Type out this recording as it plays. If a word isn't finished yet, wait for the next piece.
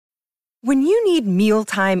When you need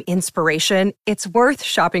mealtime inspiration, it's worth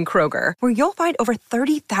shopping Kroger, where you'll find over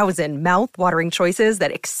 30,000 mouth-watering choices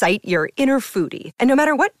that excite your inner foodie. And no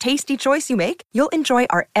matter what tasty choice you make, you'll enjoy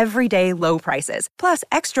our everyday low prices, plus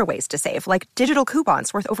extra ways to save, like digital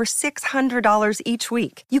coupons worth over $600 each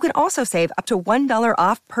week. You can also save up to $1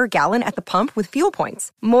 off per gallon at the pump with fuel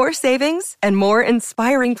points. More savings and more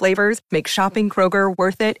inspiring flavors make shopping Kroger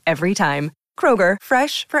worth it every time. Kroger,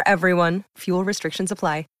 fresh for everyone. Fuel restrictions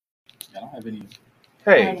apply. I don't have any.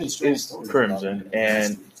 Hey, it's Crimson,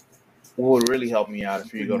 and what would really help me out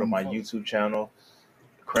if you go to my YouTube channel,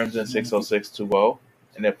 Crimson60620,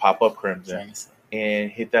 and then pop up Crimson,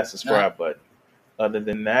 and hit that subscribe button. Other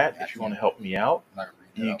than that, if you want to help me out,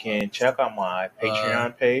 you can check out my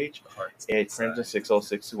Patreon page at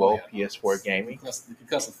Crimson60620 PS4 Gaming.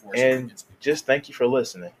 And just thank you for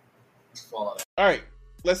listening. All right,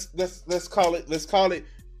 let's call it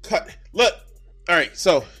cut. Look, all right,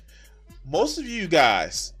 so most of you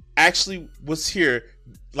guys actually was here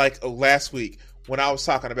like last week when I was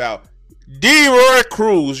talking about DeRoy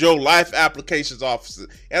Cruz, your life applications officer.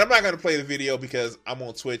 And I'm not going to play the video because I'm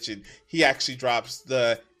on Twitch and he actually drops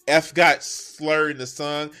the F got slur in the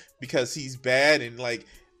song because he's bad. And like,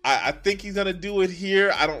 I think he's going to do it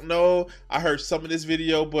here. I don't know. I heard some of this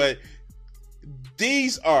video, but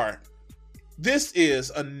this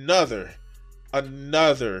is another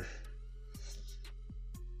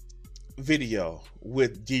video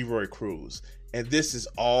with DeRoy Cruz, and this is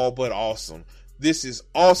all but awesome. This is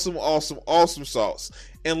awesome sauce.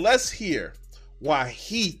 And let's hear why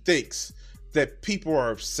he thinks that people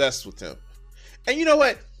are obsessed with him. And you know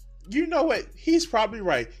what? He's probably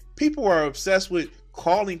right. People are obsessed with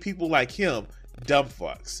calling people like him dumb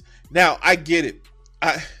fucks. Now, I get it.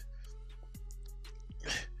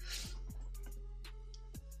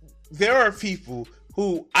 There are people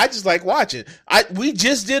who I just like watching. We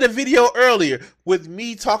just did a video earlier with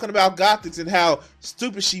me talking about Gothics and how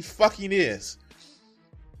stupid she fucking is.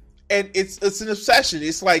 And it's an obsession.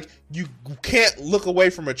 It's like you can't look away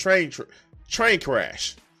from a train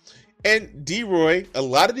crash. And DeRoy, a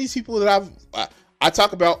lot of these people that I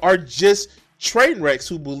talk about are just train wrecks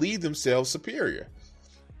who believe themselves superior.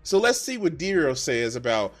 So let's see what DeRoy says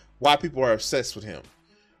about why people are obsessed with him.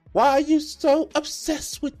 Why are you so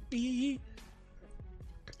obsessed with me?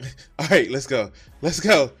 All right, let's go.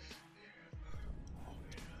 DeRoy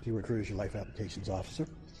Cruz, your life applications officer.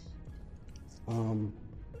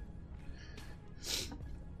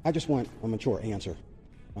 I just want a mature answer.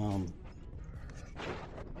 You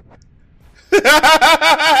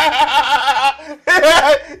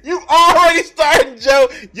already started, Joe.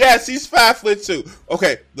 Yes, he's 5'2".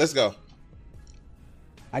 Okay, let's go.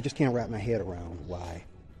 I just can't wrap my head around why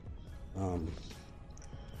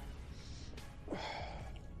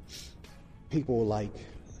people like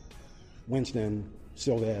Winston,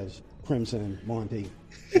 Silvez, Crimson, Monty,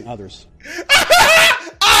 and others.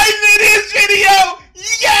 I'm in this video!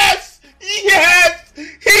 Yes!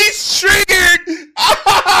 He's triggered!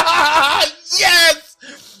 Yes!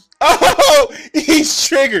 Oh, he's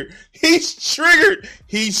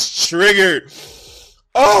triggered!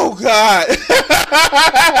 Oh, God!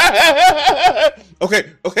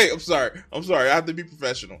 Okay, I'm sorry. I have to be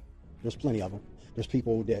professional. There's plenty of them. There's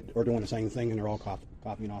people that are doing the same thing and they're all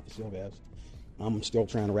copying off of Silvez. I'm still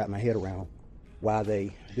trying to wrap my head around why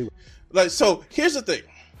they do it. Like, so here's the thing.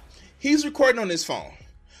 He's recording on his phone.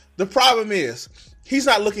 The problem is he's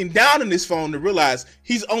not looking down on his phone to realize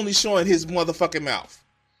he's only showing his motherfucking mouth.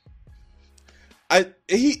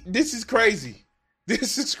 This is crazy.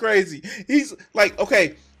 He's like,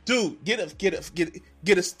 okay, dude, get a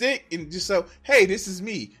stick and just so, hey, this is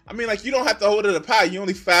me. I mean, like, you don't have to hold it up high. You're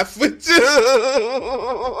only 5'2".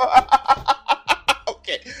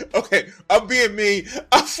 Okay. I'm being mean.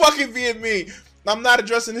 I'm fucking being mean. I'm not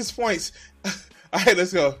addressing his points. All right,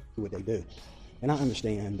 let's go. What they do. And I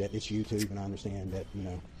understand that it's YouTube, and I understand that,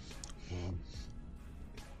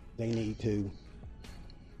 they need to,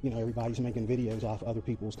 everybody's making videos off other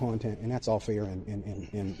people's content, and that's all fair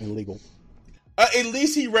and legal. At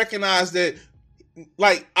least he recognized that,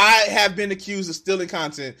 like, I have been accused of stealing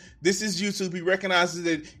content. This is YouTube. He recognizes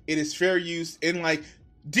that it is fair use. And, like,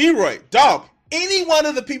 DeRoy, dog, any one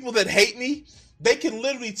of the people that hate me, they can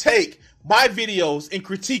literally take my videos and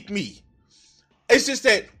critique me. It's just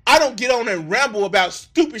that I don't get on and ramble about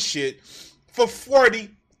stupid shit for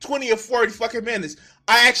 20 or 40 fucking minutes.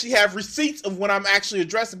 I actually have receipts of when I'm actually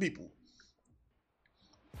addressing people.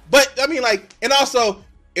 But, I mean, like, and also,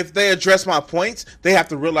 if they address my points, they have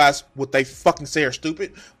to realize what they fucking say are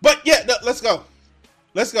stupid. But, yeah, no, let's go.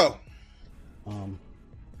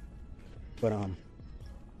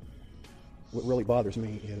 What really bothers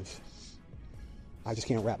me is I just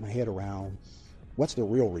can't wrap my head around what's the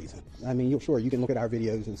real reason. I mean, sure, you can look at our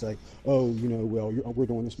videos and say, oh, well, we're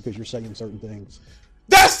doing this because you're saying certain things.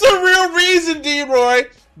 That's the real reason, D-Roy.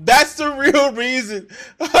 That's the real reason.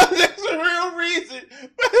 That's the real reason.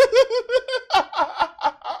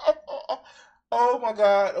 Oh my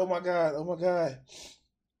God. Oh my God. Oh my God.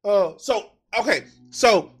 Okay.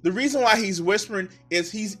 So the reason why he's whispering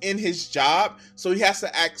is he's in his job, so he has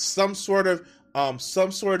to act some sort of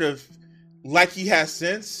like he has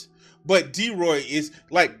sense. But D-Roy is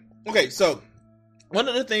like, okay, so one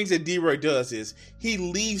of the things that D-Roy does is he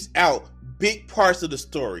leaves out big parts of the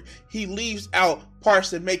story. He leaves out parts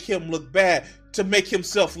that make him look bad to make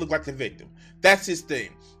himself look like the victim. That's his thing.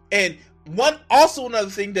 And another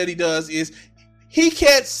thing that he does is he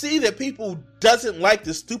can't see that people doesn't like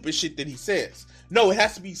the stupid shit that he says. No, it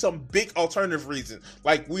has to be some big alternative reason.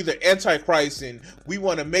 Like we're the Antichrist and we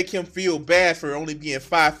want to make him feel bad for only being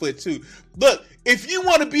 5'2". Look, if you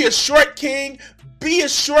want to be a short king, be a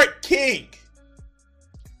short king.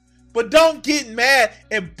 But don't get mad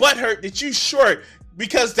and butthurt that you short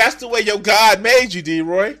because that's the way your God made you,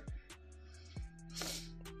 D-Roy.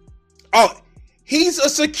 Oh, he's a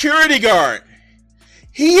security guard.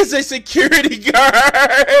 He is a security guard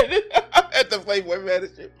at the Playboy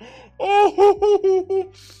Mansion. Oh,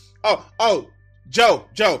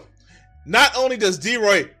 Joe. Not only does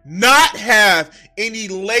D-Roy not have any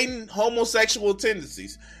latent homosexual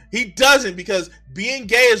tendencies, he doesn't because being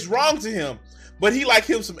gay is wrong to him. But he like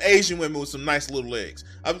him some Asian women with some nice little legs.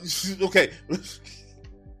 Okay.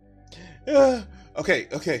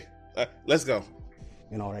 Okay. Let's go.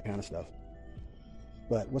 And all that kind of stuff.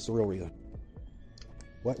 But what's the real reason?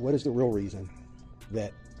 What is the real reason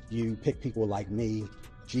that you pick people like me,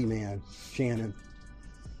 G-Man, Shannon,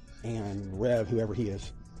 and Rev, whoever he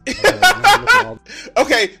is?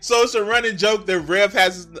 Okay, so it's a running joke that Rev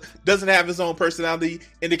doesn't have his own personality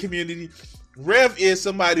in the community. Rev is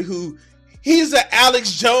somebody who he's an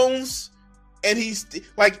Alex Jones, and he's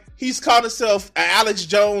called himself Alex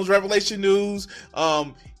Jones Revelation News.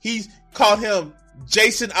 He's called him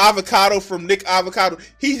Jason Avocado from Nick Avocado.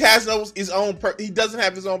 He has his own. He doesn't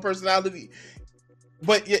have his own personality.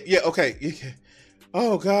 But yeah, okay. Yeah.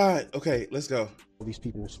 Oh God. Okay, let's go. These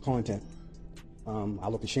people's content. I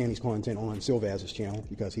look at Shanny's content on Silvaz's channel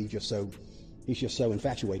because he's just so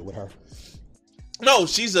infatuated with her. No,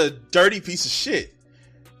 she's a dirty piece of shit.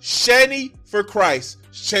 Shanny, for Christ,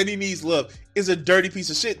 Shanny Needs Love is a dirty piece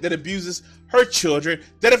of shit that abuses her children,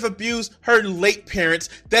 that have abused her late parents,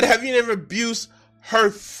 that have even abused her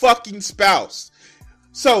fucking spouse.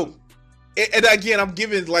 So, and again, I'm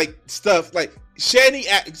giving like stuff like Shanny.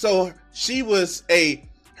 So she was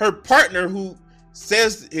her partner who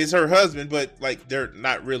says is her husband, but like they're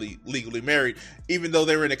not really legally married. Even though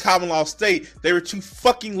they were in a common law state, they were too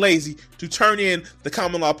fucking lazy to turn in the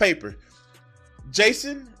common law paper.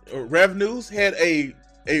 Jason or Rev News had a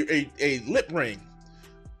lip ring,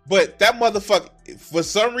 but that motherfucker, for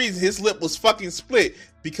some reason, his lip was fucking split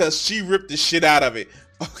because she ripped the shit out of it.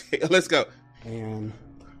 Okay, let's go. And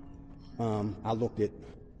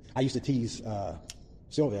I used to tease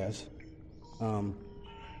Silvaz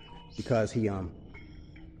because he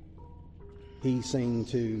seemed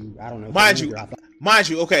to, I don't know. Mind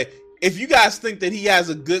you, okay, if you guys think that he has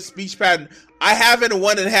a good speech pattern, I have it at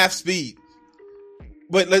 1.5 speed.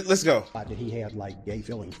 But let's go. That he had like gay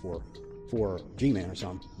feelings for G-Man or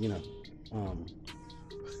something,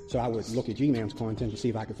 So I would look at G-Man's content to see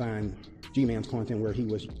if I could find G-Man's content where he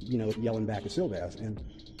was, yelling back at Silvaz. And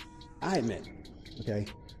I admit, okay,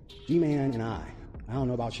 G-Man and I don't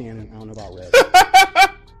know about Shannon, I don't know about Rev,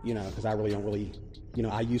 because I really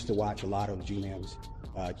don't I used to watch a lot of G-Man's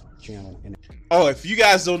channel. Oh, if you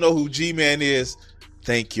guys don't know who G-Man is,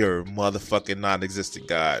 thank your motherfucking non-existent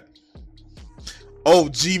God. Oh,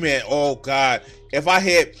 G-Man. Oh God. If I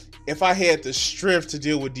had the strength to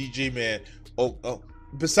deal with G-Man,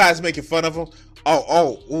 besides making fun of him,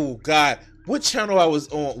 oh God. What channel I was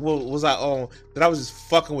on? What was I on that I was just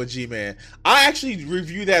fucking with G-Man? I actually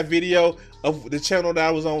reviewed that video of the channel that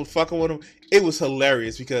I was on fucking with him. It was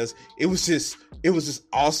hilarious because it was just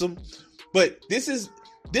awesome. But this is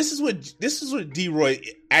what D-Roy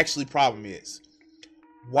actually problem is.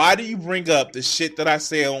 Why do you bring up the shit that I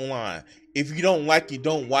say online? If you don't like it,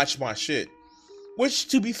 don't watch my shit. Which,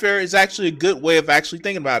 to be fair, is actually a good way of actually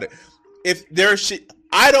thinking about it. If there's shit,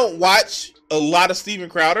 I don't watch a lot of Steven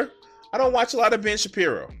Crowder. I don't watch a lot of Ben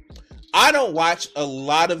Shapiro. I don't watch a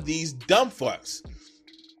lot of these dumb fucks.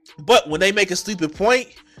 But when they make a stupid point,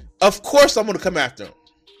 of course I'm going to come after them.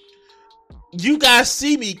 You guys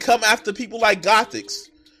see me come after people like Gothics.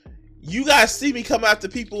 You guys see me come after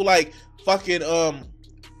people like fucking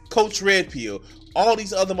Coach Red Pill, all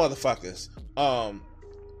these other motherfuckers,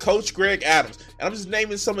 Coach Greg Adams, and I'm just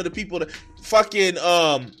naming some of the people that fucking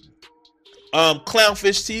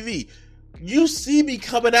Clownfish TV. You see me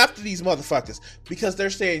coming after these motherfuckers because they're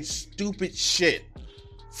saying stupid shit.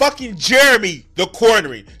 Fucking Jeremy the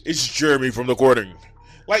Cornering. It's Jeremy from the Cornering.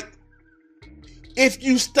 Like, if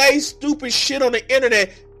you say stupid shit on the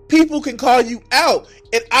internet, people can call you out.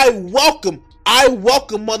 And I welcome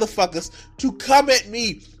motherfuckers to come at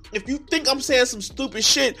me. If you think I'm saying some stupid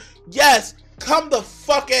shit, yes, come the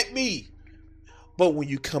fuck at me. But when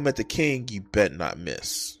you come at the king, you bet not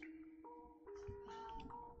miss.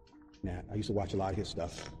 Now, I used to watch a lot of his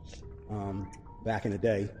stuff back in the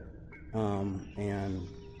day. And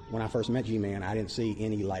when I first met G-Man, I didn't see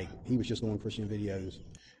any, like, he was just doing Christian videos.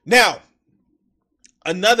 Now,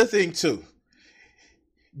 another thing too.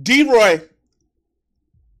 D-Roy,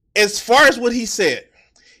 as far as what he said,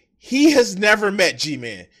 he has never met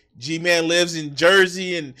G-Man. G-Man lives in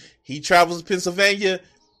Jersey and he travels to Pennsylvania.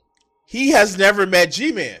 He has never met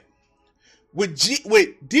G-Man. What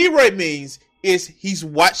D-Roy means is he's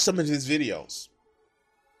watched some of his videos.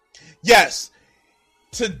 Yes,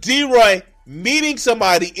 to D-Roy, meeting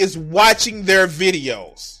somebody is watching their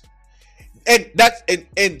videos. And that's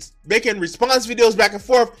and making response videos back and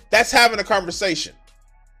forth, that's having a conversation.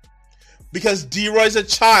 Because D-Roy's a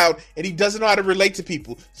child and he doesn't know how to relate to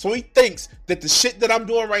people. So he thinks that the shit that I'm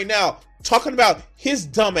doing right now, talking about his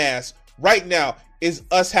dumb ass right now, is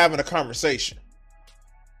us having a conversation.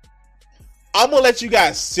 I'm gonna let you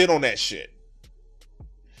guys sit on that shit.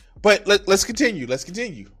 But let's continue. Let's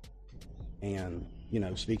continue. And, you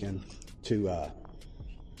know, speaking to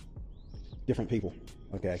different people,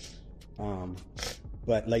 okay?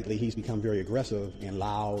 But lately he's become very aggressive and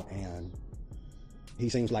loud, and he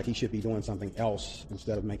seems like he should be doing something else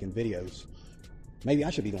instead of making videos. Maybe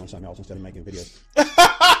I should be doing something else instead of making videos.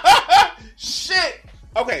 Shit!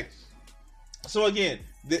 Okay. So again,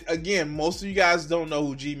 most of you guys don't know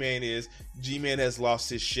who G-Man is. G-Man has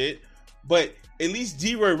lost his shit. But at least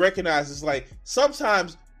D-Roy recognizes, like,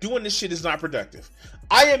 sometimes doing this shit is not productive.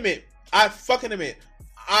 I fucking admit,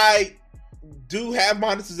 I do have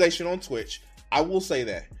monetization on Twitch. I will say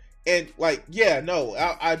that. And, like, yeah, no,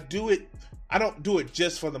 I do it. I don't do it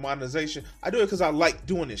just for the monetization. I do it because I like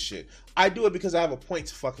doing this shit. I do it because I have a point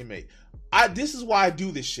to fucking make. This is why I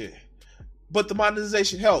do this shit. But the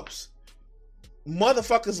monetization helps.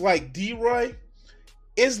 Motherfuckers like D-Roy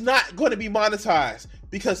is not going to be monetized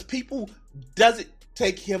because people doesn't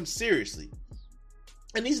take him seriously.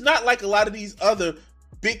 And he's not like a lot of these other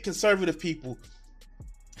big conservative people.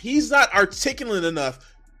 He's not articulate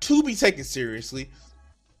enough to be taken seriously.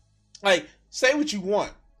 Like, say what you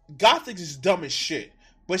want. Gothic is dumb as shit,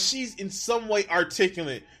 but she's in some way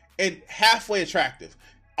articulate and halfway attractive.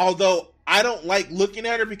 Although I don't like looking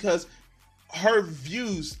at her because her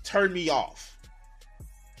views turn me off.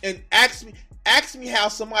 And ask me how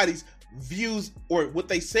somebody's views or what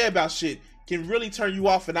they say about shit can really turn you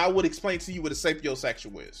off, and I would explain to you what a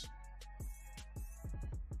sapiosexual is.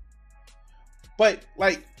 But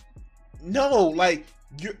like, no, like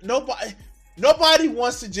nobody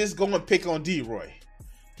wants to just go and pick on D-Roy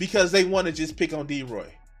because they want to just pick on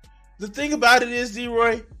D-Roy. The thing about it is,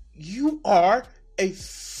 D-Roy, you are a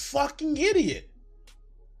fucking idiot,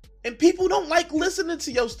 and people don't like listening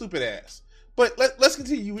to your stupid ass. But let's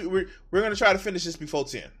continue. We're going to try to finish this before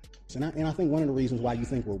 10. And I think one of the reasons why you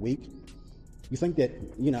think we're weak, you think that,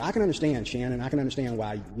 you know, I can understand Shannon. I can understand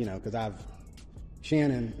why, you know, because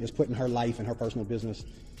Shannon is putting her life and her personal business,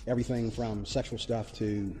 everything from sexual stuff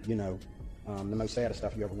to, you know, the most saddest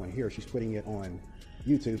stuff you ever want to hear. She's putting it on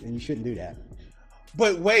YouTube, and you shouldn't do that.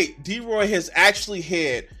 But wait, D-Roy has actually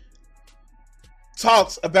had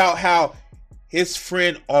talks about how his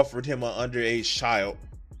friend offered him an underage child,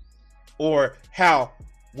 or how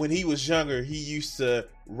when he was younger, he used to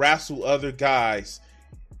wrestle other guys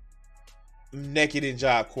naked in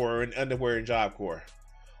Job Corps or in underwear in Job Corps.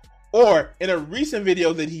 Or in a recent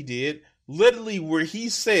video that he did, literally where he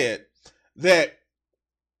said that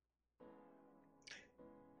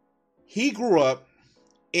he grew up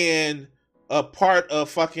in a part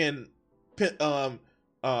of fucking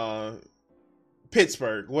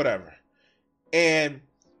Pittsburgh, whatever. And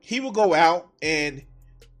he would go out and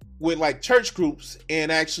with like church groups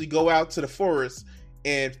and actually go out to the forest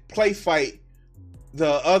and play fight the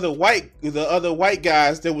other white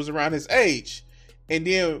guys that was around his age. And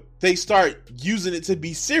then they start using it to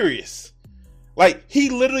be serious. Like,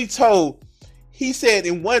 he literally he said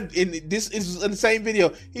in this is in the same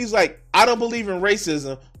video, he's like, I don't believe in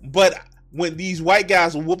racism, but when these white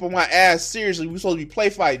guys were whooping my ass seriously, we're supposed to be play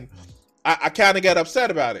fighting, I kind of got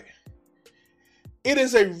upset about it. It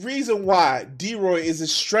is a reason why D-Roy is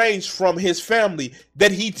estranged from his family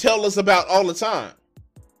that he tells us about all the time.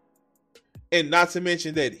 And not to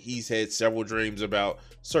mention that he's had several dreams about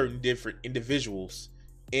certain different individuals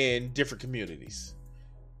in different communities.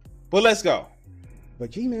 But let's go.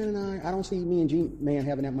 But G-Man and I don't see me and G-Man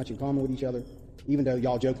having that much in common with each other, even though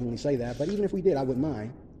y'all jokingly say that. But even if we did, I wouldn't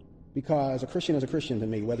mind. Because a Christian is a Christian to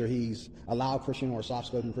me, whether he's a loud Christian or a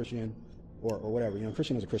soft-spoken Christian or whatever. You know, a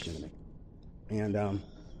Christian is a Christian to me. And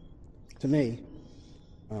to me,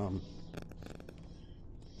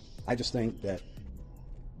 I just think that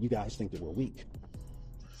you guys think that we're weak.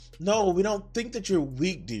 No, we don't think that you're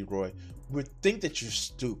weak, D-Roy. We think that you're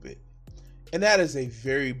stupid. And that is a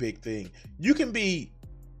very big thing. You can be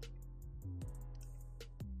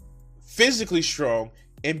physically strong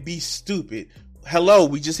and be stupid. Hello,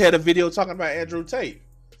 we just had a video talking about Andrew Tate.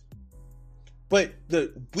 But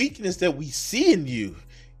the weakness that we see in you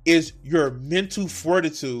is your mental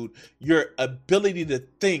fortitude, your ability to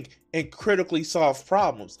think and critically solve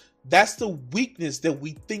problems. That's the weakness that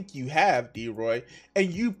we think you have, D-Roy,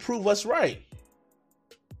 and you prove us right.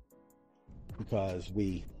 Because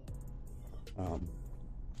we you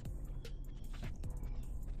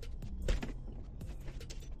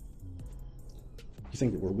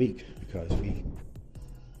think that we're weak because we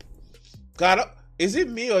God, is it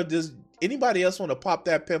me or does anybody else want to pop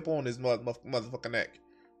that pimple on his motherfucking neck?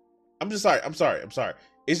 I'm sorry.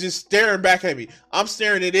 It's just staring back at me. I'm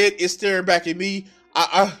staring at it. It's staring back at me.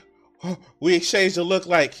 We exchanged a look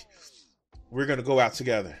like we're going to go out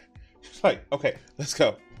together. It's like, okay, let's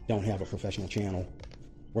go. Don't have a professional channel.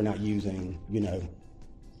 We're not using,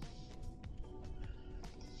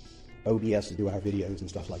 OBS to do our videos and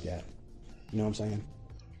stuff like that. You know what I'm saying?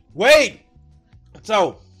 Wait!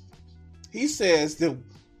 So, he says that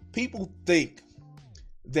people think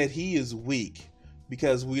that he is weak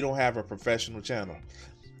because we don't have a professional channel.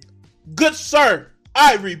 Good sir,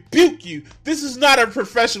 I rebuke you. This is not a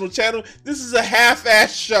professional channel. This is a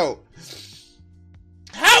half-ass show.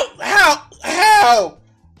 How?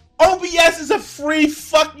 OBS is a free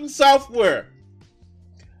fucking software.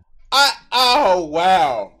 Oh,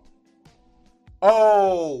 wow.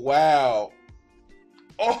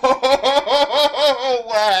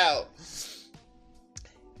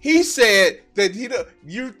 He said that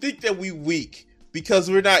you think that we weak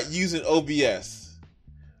because we're not using OBS.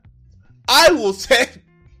 I will say,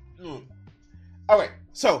 okay,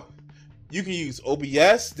 so you can use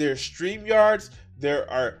OBS, there's StreamYards, there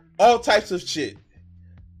are all types of shit.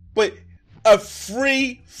 But a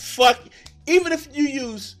free even if you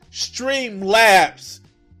use Streamlabs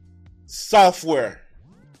software,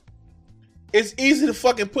 it's easy to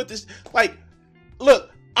fucking put this,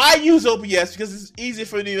 look, I use OBS because it's easy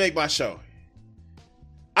for me to make my show.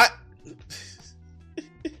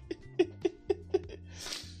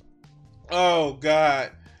 Oh,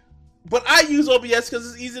 God. But I use OBS because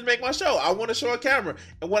it's easy to make my show. I want to show a camera.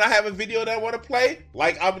 And when I have a video that I want to play,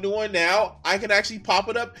 like I'm doing now, I can actually pop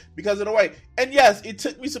it up because of the way. And yes, it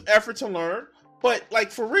took me some effort to learn, but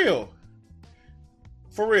for real.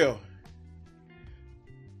 For real.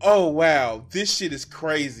 Oh, wow. This shit is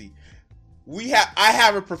crazy. I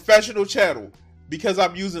have a professional channel because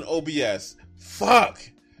I'm using OBS. Fuck.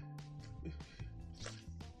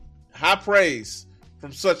 High praise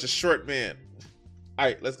from such a short man. All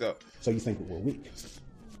right, let's go. So you think that we're weak.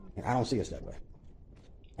 And I don't see us that way.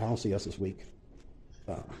 I don't see us as weak.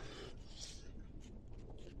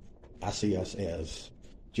 I see us as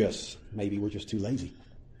maybe we're just too lazy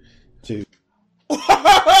to.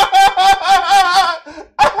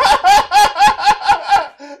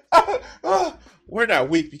 We're not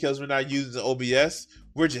weak because we're not using OBS.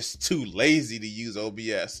 We're just too lazy to use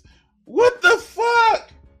OBS. What the fuck?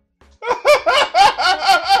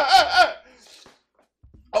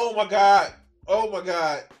 Oh my God. Oh my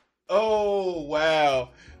God. Oh, wow.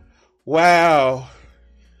 Wow.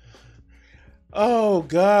 Oh,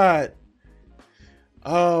 God.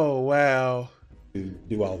 Oh, wow.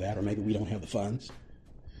 Do all that, or maybe we don't have the funds.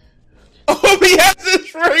 OBS is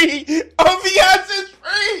free. OBS is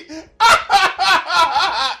free.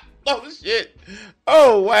 Oh, shit.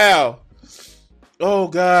 Oh, wow. Oh,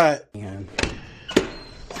 God. And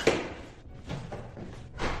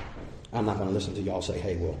I'm not going to listen to y'all say,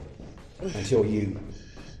 hey, well, until you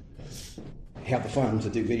have the funds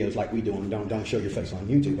to do videos like we do and don't show your face on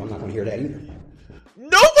YouTube. I'm not going to hear that either.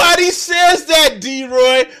 Nobody says that,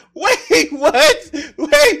 D-Roy. Wait, what?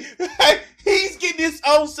 Wait, he's getting his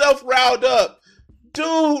own self riled up.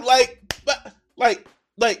 Dude,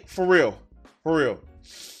 for real. For real.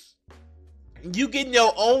 You getting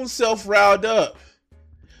your own self riled up.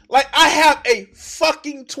 Like, I have a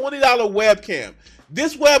fucking $20 webcam.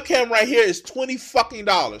 This webcam right here is $20 fucking.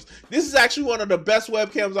 This is actually one of the best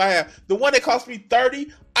webcams I have. The one that cost me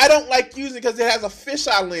 $30, I don't like using because it has a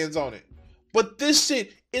fisheye lens on it. But this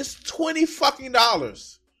shit is $20 fucking.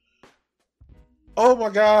 Oh my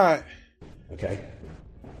God. Okay.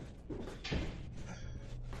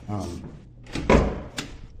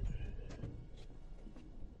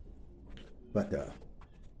 But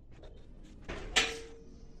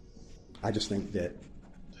I just think that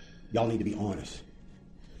y'all need to be honest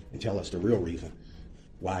and tell us the real reason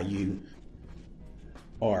why you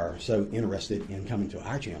are so interested in coming to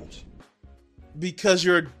our channels. Because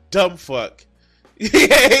you're a dumb fuck.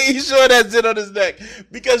 He's sure that's it on his neck.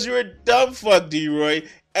 Because you're a dumb fuck, D-Roy,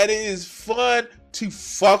 and it is fun to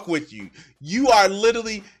fuck with you. You are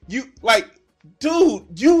literally, dude,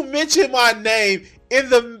 you mentioned my name in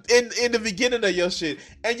the beginning of your shit.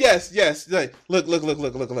 And yes, like, look.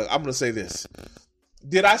 I'm gonna say this.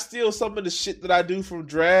 Did I steal some of the shit that I do from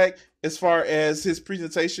Drag as far as his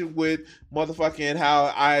presentation with motherfucking how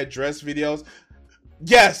I address videos?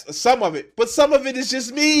 Yes, some of it. But some of it is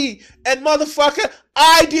just me. And motherfucker,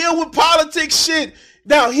 I deal with politics shit.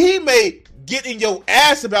 Now, he may get in your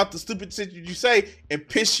ass about the stupid shit you say and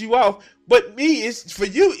piss you off. But me, it's for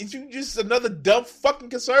you, you just another dumb fucking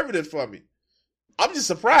conservative for me. I'm just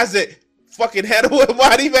surprised that fucking Hannibal and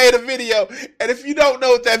Marty made a video. And if you don't know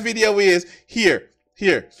what that video is, here.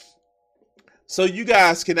 So you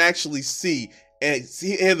guys can actually see and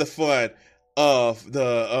hear the fun of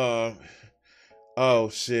the oh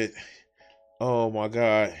shit. Oh my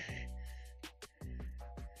God.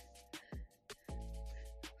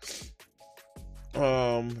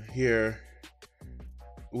 Here.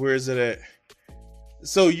 Where is it at?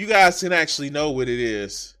 So you guys can actually know what it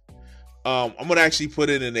is. I'm gonna actually put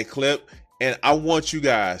it in a clip, and I want you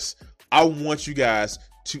guys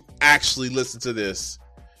to actually listen to this.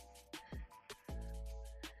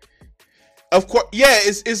 Of course, yeah,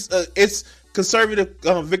 it's conservative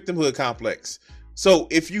victimhood complex. So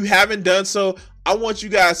if you haven't done so, I want you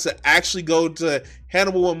guys to actually go to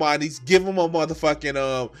Hannibal and Monty's, give them a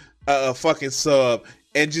motherfucking fucking sub,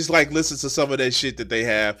 and just like listen to some of that shit that they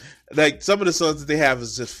have. Like some of the songs that they have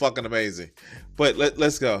is just fucking amazing. But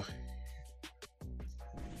let's go.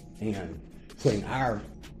 And putting our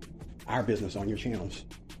business on your channels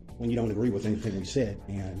when you don't agree with anything we said,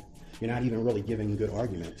 and you're not even really giving good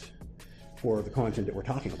arguments for the content that we're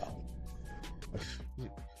talking about.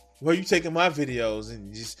 Well, you taking my videos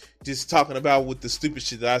and just talking about what the stupid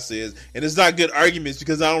shit that I said, and it's not good arguments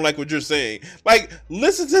because I don't like what you're saying. Like,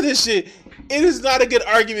 listen to this shit. It is not a good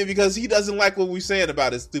argument because he doesn't like what we're saying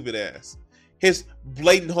about his stupid ass. His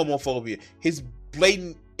blatant homophobia, his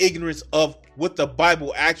blatant ignorance of what the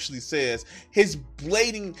Bible actually says, his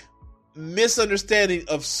blatant misunderstanding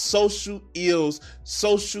of social ills,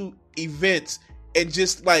 social events, and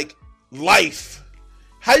just like life.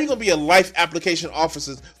 How you gonna be a life application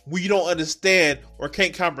officer when you don't understand or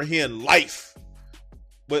can't comprehend life?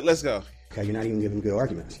 But let's go. Okay, you're not even giving good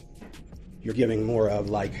arguments. You're giving more of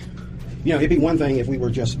like, it'd be one thing if we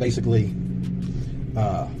were just basically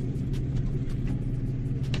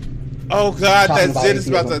oh God, that's it. It's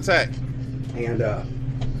about to attack. And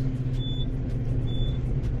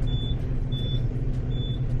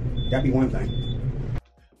that'd be one thing.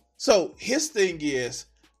 So his thing is,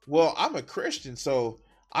 well, I'm a Christian, so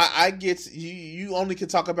I get you only can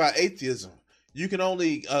talk about atheism. You can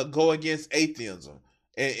only go against atheism,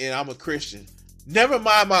 and I'm a Christian. Never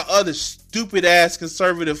mind my other stupid ass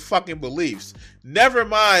conservative fucking beliefs. Never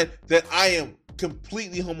mind that I am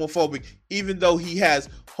completely homophobic, even though he has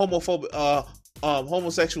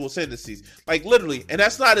homosexual tendencies. Like literally, and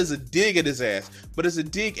that's not as a dig at his ass, but as a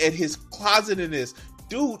dig at his closetedness.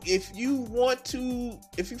 Dude, if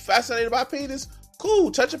you're fascinated by penis,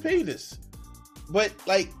 cool, touch a penis. But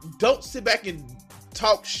like, don't sit back and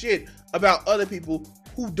talk shit about other people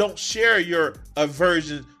who don't share your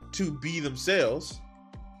aversion to be themselves.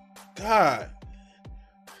 God.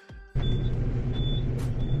 We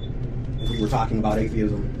were talking about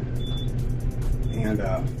atheism, and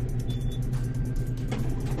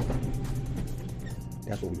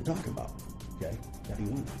that's what we were talking about. Okay, that'd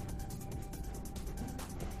be one thing.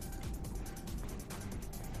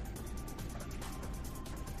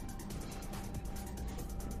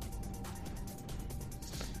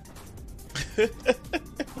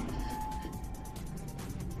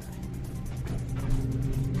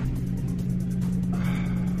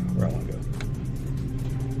 Where I want to go?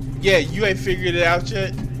 Yeah, you ain't figured it out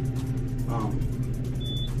yet.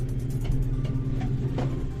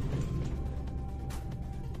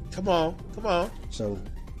 Come on. So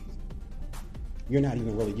you're not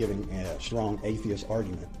even really giving a strong atheist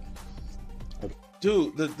argument.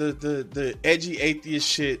 Dude, the edgy atheist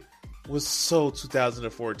shit was so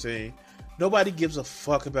 2014. Nobody gives a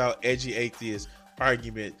fuck about edgy atheist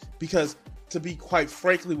argument because, to be quite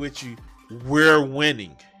frankly with you, we're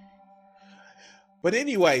winning. But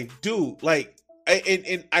anyway, dude, like,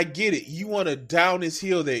 and I get it. You want to down his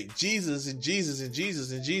heel that Jesus and Jesus and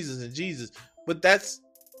Jesus and Jesus and Jesus, but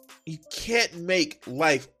you can't make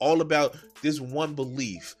life all about this one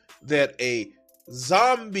belief that a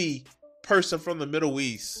zombie person from the Middle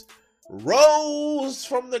East rose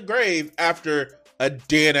from the grave after a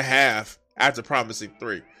day and a half after promising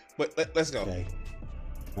 3. But let's go. Okay.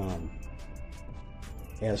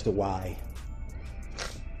 As to why,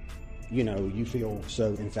 you feel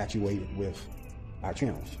so infatuated with our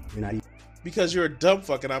channels. You're not even... Because you're a dumb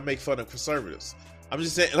fuck and I make fun of conservatives. I'm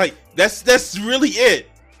just saying, like, that's really it.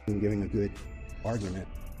 Giving a good argument,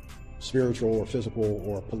 spiritual or physical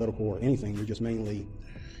or political or anything. You're just mainly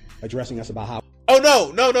addressing us about how...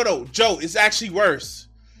 Oh, no. Joe, it's actually worse.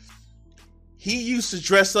 He used to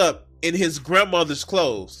dress up in his grandmother's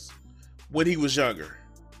clothes when he was younger.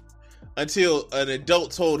 Until an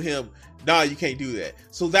adult told him, nah, you can't do that.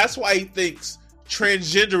 So that's why he thinks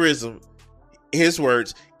transgenderism, his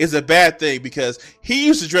words, is a bad thing, because he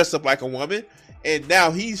used to dress up like a woman and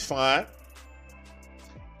now he's fine.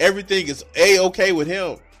 Everything is A-okay with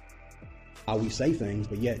him. How we say things,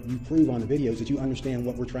 but yet you prove on the videos that you understand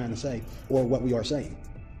what we're trying to say or what we are saying.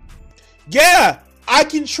 Yeah, I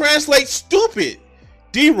can translate stupid.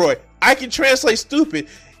 D-Roy, I can translate stupid.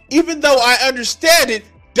 Even though I understand it,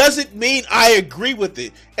 doesn't mean I agree with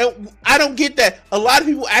it. And I don't get that. A lot of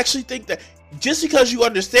people actually think that just because you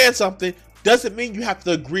understand something doesn't mean you have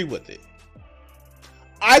to agree with it.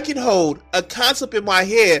 I can hold a concept in my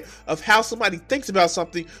head of how somebody thinks about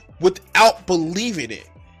something without believing it.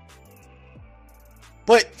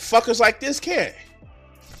 But fuckers like this can't.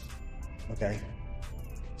 Okay.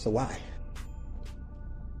 So why?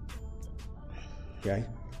 Okay.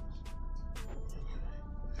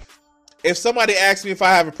 If somebody asks me if I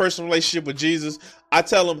have a personal relationship with Jesus, I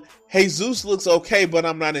tell them, Jesus looks okay, but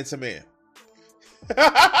I'm not into men.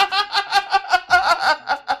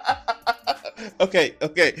 Okay.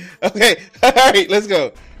 All right, let's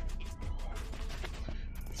go.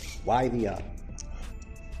 Why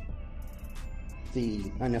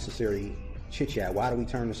the unnecessary chit chat? Why do we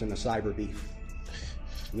turn this into cyber beef?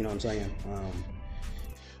 You know what I'm saying?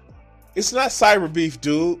 It's not cyber beef,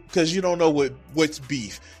 dude, because you don't know what's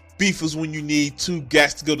beef. Beef is when you need 2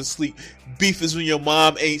 gas to go to sleep. Beef is when your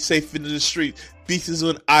mom ain't safe in the street. Beef is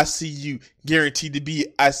when I see you. Guaranteed to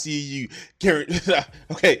be I see you.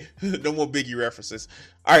 Okay, no more Biggie references.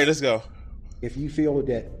 All right, let's go. If you feel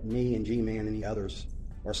that me and G-Man and the others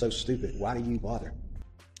are so stupid, why do you bother?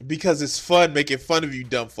 Because it's fun making fun of you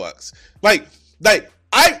dumb fucks. Like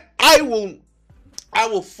I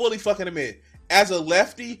will fully fucking admit, as a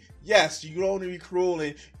lefty, yes, you don't want to be cruel,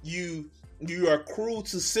 and you are cruel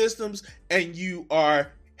to systems, and you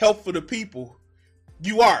are helpful to people.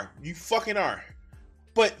 You fucking are.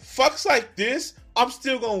 But fucks like this, I'm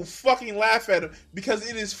still gonna fucking laugh at them because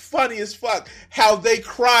it is funny as fuck how they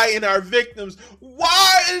cry in our victims.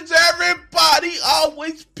 Why is everybody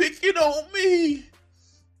always picking on me?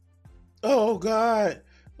 Oh God,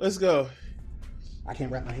 let's go. I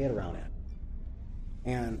can't wrap my head around that.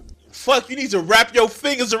 And fuck, you need to wrap your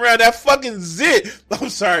fingers around that fucking zit. I'm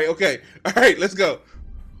sorry. Okay, all right, let's go.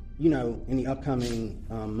 In the upcoming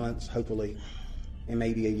months, hopefully, and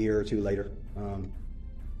maybe a year or two later,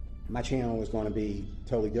 my channel is going to be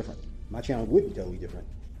totally different. My channel would be totally different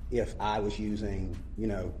if I was using,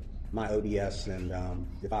 my ODS, and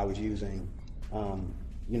if I was using,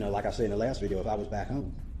 like I said in the last video, if I was back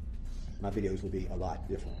home, my videos would be a lot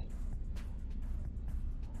different.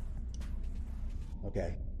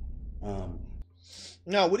 Okay.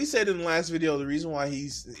 No, what he said in the last video, the reason why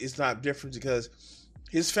it's not different is because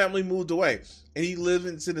his family moved away and he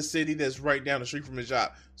lives in a city that's right down the street from his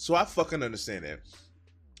job. So I fucking understand that.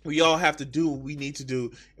 We all have to do what we need to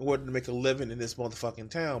do in order to make a living in this motherfucking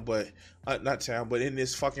town, but in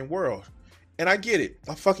this fucking world. And I get it.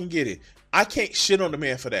 I fucking get it. I can't shit on the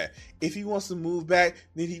man for that. If he wants to move back,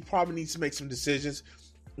 then he probably needs to make some decisions.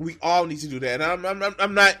 We all need to do that. And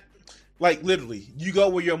I'm not, like, literally, you go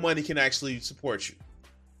where your money can actually support you.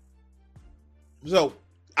 So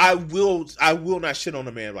I will not shit on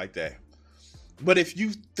a man like that. But if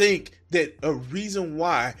you think that a reason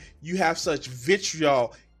why you have such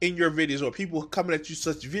vitriol in your videos, or people coming at you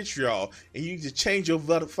such vitriol, and you need to change your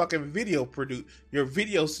fucking your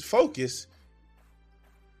videos focus,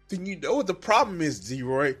 then you know what the problem is,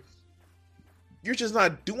 D-Roy. You're just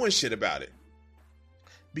not doing shit about it.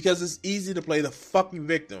 because it's easy to play the fucking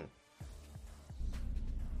victim.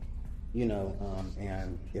 You know,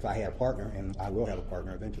 and if I had a partner, and I will have a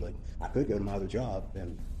partner eventually, I could go to my other job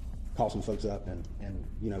and call some folks up and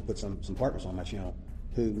you know, put some partners on my channel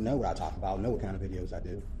who know what I talk about, know what kind of videos I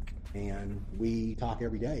do. And we talk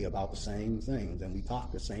every day about the same things, and we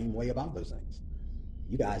talk the same way about those things.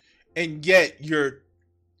 You guys. And yet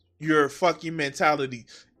your fucking mentality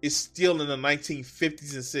is still in the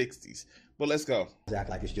 1950s and 60s. But let's go. Act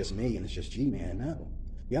like it's just me and it's just G-Man. No.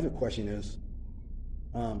 The other question is,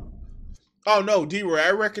 oh no, D-Roy,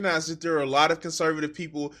 I recognize that there are a lot of conservative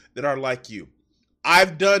people that are like you.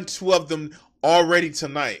 I've done 2 of them already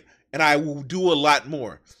tonight, and I will do a lot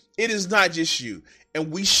more. It is not just you. And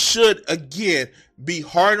we should, again, be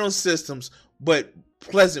hard on systems, but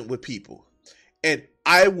pleasant with people. And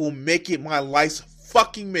I will make it my life's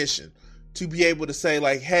fucking mission to be able to say,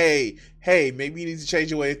 like, hey, maybe you need to change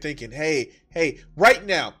your way of thinking. Hey, right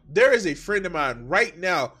now, there is a friend of mine right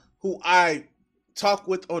now who I talk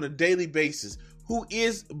with on a daily basis who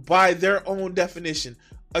is, by their own definition,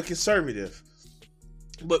 a conservative.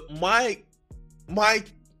 But my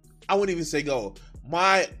I wouldn't even say goal.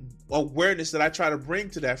 My awareness that I try to bring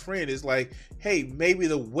to that friend is like, hey, maybe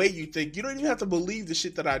the way you think, you don't even have to believe the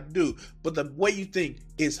shit that I do, but the way you think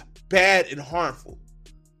is bad and harmful.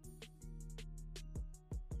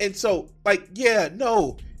 And so, like, yeah,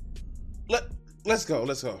 no, let's go.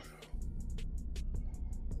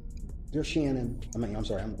 There's Shannon. I'm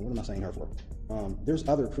sorry. What am I saying her for? There's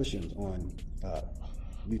other Christians on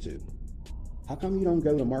YouTube. How come you don't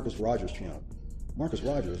go to Marcus Rogers' channel? Marcus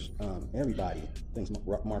Rogers, everybody thinks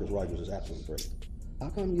Marcus Rogers is absolutely crazy. How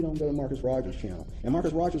come you don't go to Marcus Rogers' channel? And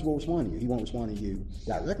Marcus Rogers will respond to you. He won't respond to you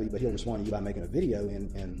directly, but he'll respond to you by making a video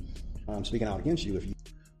and speaking out against you if you.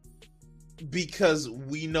 Because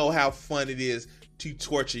we know how fun it is to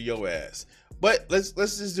torture your ass. But let's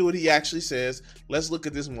just do what he actually says. Let's look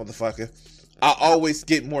at this motherfucker. I always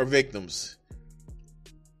get more victims.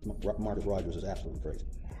 Marcus Rogers is absolutely crazy.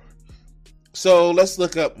 So let's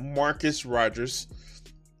look up Marcus Rogers.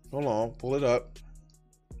 Hold on, pull it up.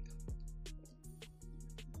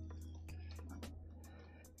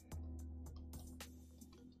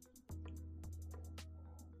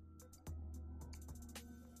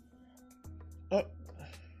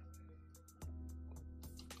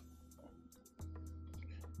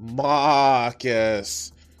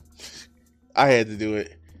 Marcus. I had to do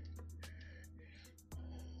it.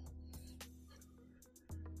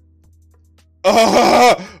 I'm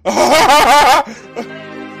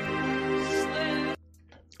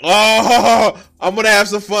gonna have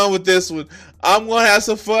some fun with this one.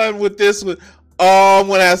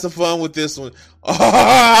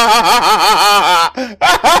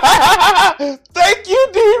 Thank you,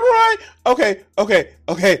 D-Roy. Okay.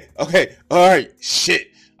 All right, shit.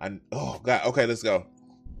 Oh God. Okay, let's go.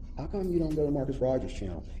 How come you don't go to Marcus Rogers'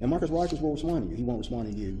 channel? And Marcus Rogers will respond to you. He won't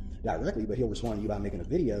respond to you directly, but he'll respond to you by making a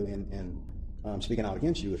video and speaking out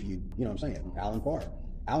against you if you know what I'm saying. Alan Parr.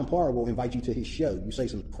 Alan Parr will invite you to his show. You say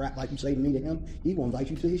some crap like you say to me to him, he will invite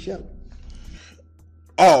you to his show.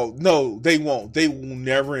 Oh, no, they won't. They will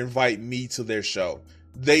never invite me to their show.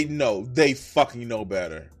 They know. They fucking know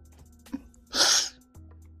better.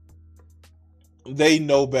 They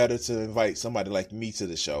know better to invite somebody like me to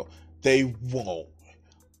the show. They won't.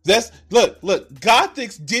 Look,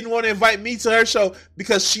 Gothix didn't want to invite me to her show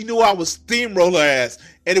because she knew I was steamroller ass,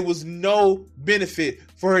 and it was no benefit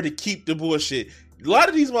for her to keep the bullshit. A lot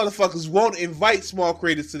of these motherfuckers won't invite small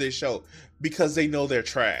creators to their show because they know they're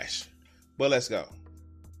trash. But let's go.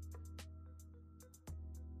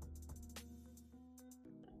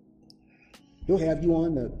 He'll have you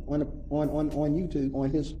on YouTube on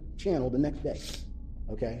his channel the next day.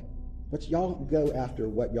 Okay? But y'all go after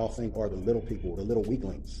what y'all think are the little people, the little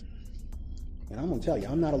weaklings. And I'm gonna tell you,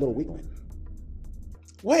 I'm not a little weakling.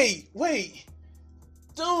 Wait.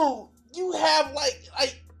 Dude, you have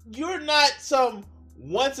like you're not some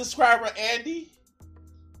one subscriber Andy.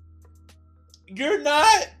 You're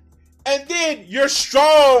not. And then you're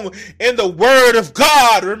strong in the word of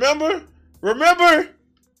God, remember?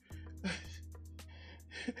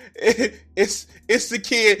 It's the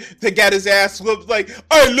kid that got his ass whooped like,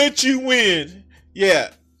 I let you win. Yeah.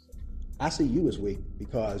 I see you as weak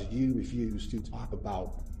because you refuse to talk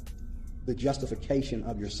about the justification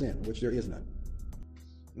of your sin, which there is none.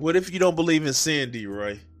 What if you don't believe in sin,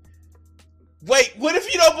 D-Roy? Wait, what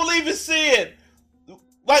if you don't believe in sin?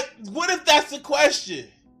 Like, what if that's the question?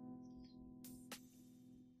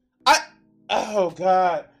 Oh,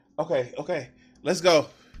 God. Okay. Let's go.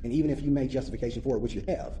 And even if you make justification for it, which you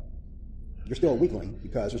have, you're still a weakling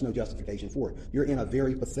because there's no justification for it. You're in a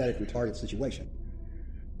very pathetic, retarded situation.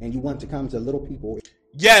 and you want to come to little people.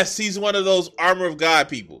 Yes, he's one of those armor of God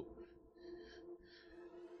people.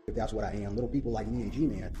 If that's what I am, little people like me and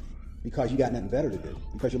G-Man, because you got nothing better to do,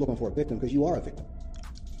 because you're looking for a victim, because you are a victim.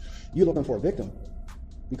 You're looking for a victim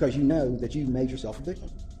because you know that you made yourself a victim.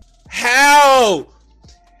 How?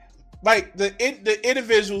 Like the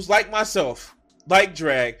individuals like myself, like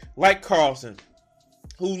Drag, like Carlton,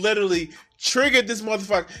 who literally triggered this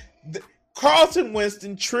motherfucker. Carlton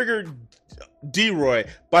Winston triggered D-Roy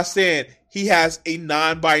by saying he has a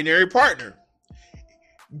non-binary partner.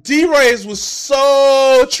 D-Roy was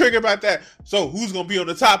so triggered about that. So who's gonna be on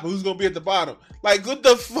the top and who's gonna be at the bottom? Like, what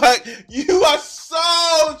the fuck? You are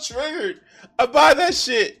so triggered about that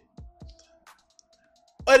shit.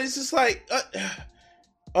 But it's just like,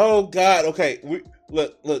 oh God. Okay,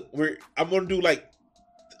 I'm gonna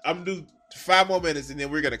do 5 more minutes and then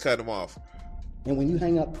we're gonna cut them off. And when you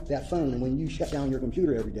hang up that phone and when you shut down your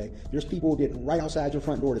computer every day, there's people that right outside your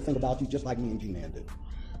front door to think about you just like me and G-Man do.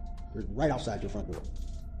 They're right outside your front door.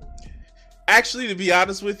 Actually, to be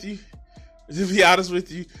honest with you,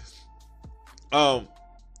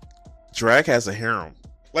 Drag has a harem.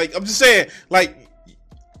 Like, I'm just saying, like,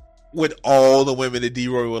 with all the women that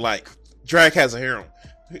D-Roy would like, Drag has a harem.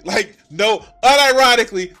 Like, no,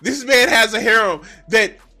 unironically, this man has a harem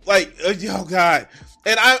that, like, oh God.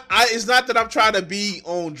 And I it's not that I'm trying to be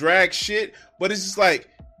on Drag shit, but it's just like,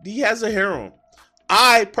 he has a harem.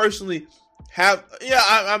 I personally have,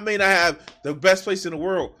 I may not have the best place in the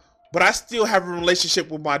world, but I still have a relationship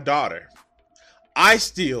with my daughter. I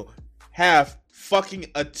still have fucking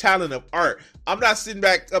a talent of art. I'm not sitting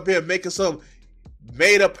back up here making some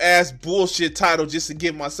made up ass bullshit title just to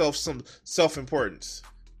give myself some self-importance.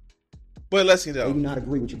 But let's get They do not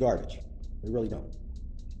agree with your garbage. They really don't.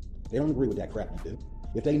 They don't agree with that crap you do.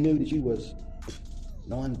 If they knew that you was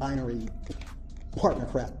non-binary partner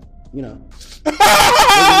crap, they wouldn't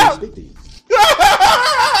speak to you.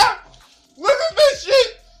 Look at this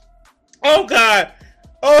shit. Oh God.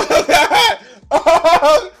 Oh God.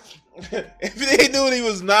 Oh. If they knew he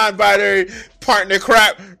was non-binary partner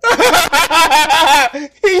crap,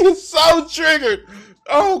 he is so triggered.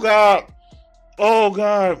 Oh God. Oh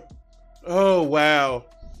God. Oh wow.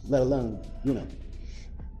 Let alone, do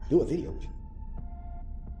a video with you.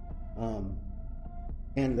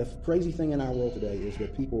 And the crazy thing in our world today is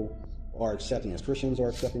that people are accepting, as Christians are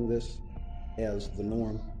accepting this as the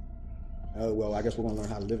norm. Oh, well, I guess we're going to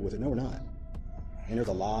learn how to live with it. No, we're not. And there's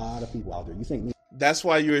a lot of people out there. You think me? That's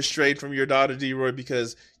why you're strayed from your daughter, D-Roy,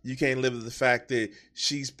 because you can't live with the fact that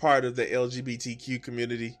she's part of the LGBTQ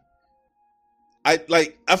community.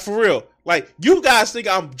 For real. Like, you guys think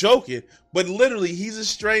I'm joking, but literally he's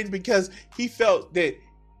estranged because he felt that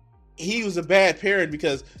he was a bad parent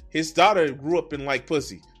because his daughter grew up and like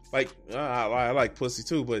pussy. Like, I like pussy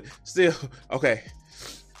too, but still, okay.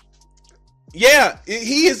 Yeah,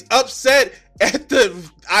 he is upset at the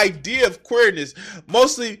idea of queerness,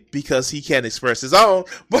 mostly because he can't express his own,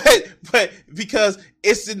 but because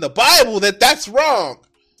it's in the Bible that's wrong.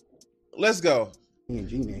 Let's go. And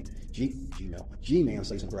G-Man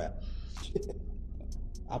say some crap.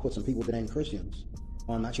 I'll put some people that ain't Christians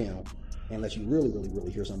on my channel and let you really, really,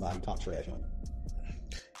 really hear somebody talk trash on it.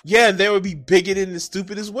 Yeah, and they would be bigoted and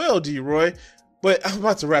stupid as well, D-Roy. But I'm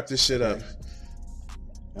about to wrap this shit up.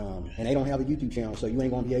 And they don't have a YouTube channel, so you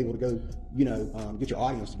ain't going to be able to go, get your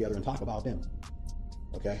audience together and talk about them.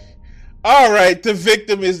 Okay? All right, the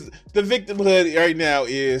victimhood right now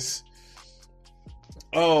is,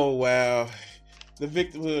 oh, wow. The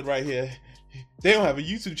victimhood right here. They don't have a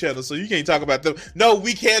YouTube channel, so you can't talk about them. No,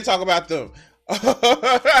 we can talk about them.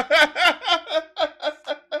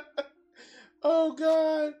 Oh,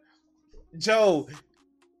 God. Joe,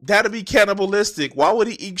 that'd be cannibalistic. Why would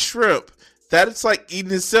he eat shrimp? That is like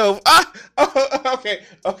eating himself. Okay.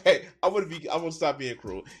 I'm gonna stop being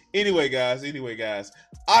cruel. Anyway, guys,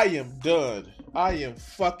 I am done. I am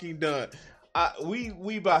fucking done.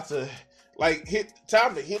 We about to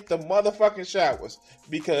time to hit the motherfucking showers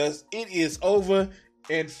because it is over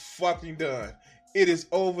and fucking done. It is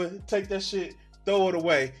over. Take that shit, throw it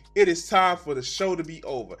away. It is time for the show to be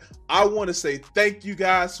over. I want to say thank you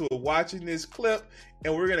guys for watching this clip,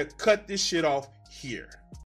 and we're gonna cut this shit off here.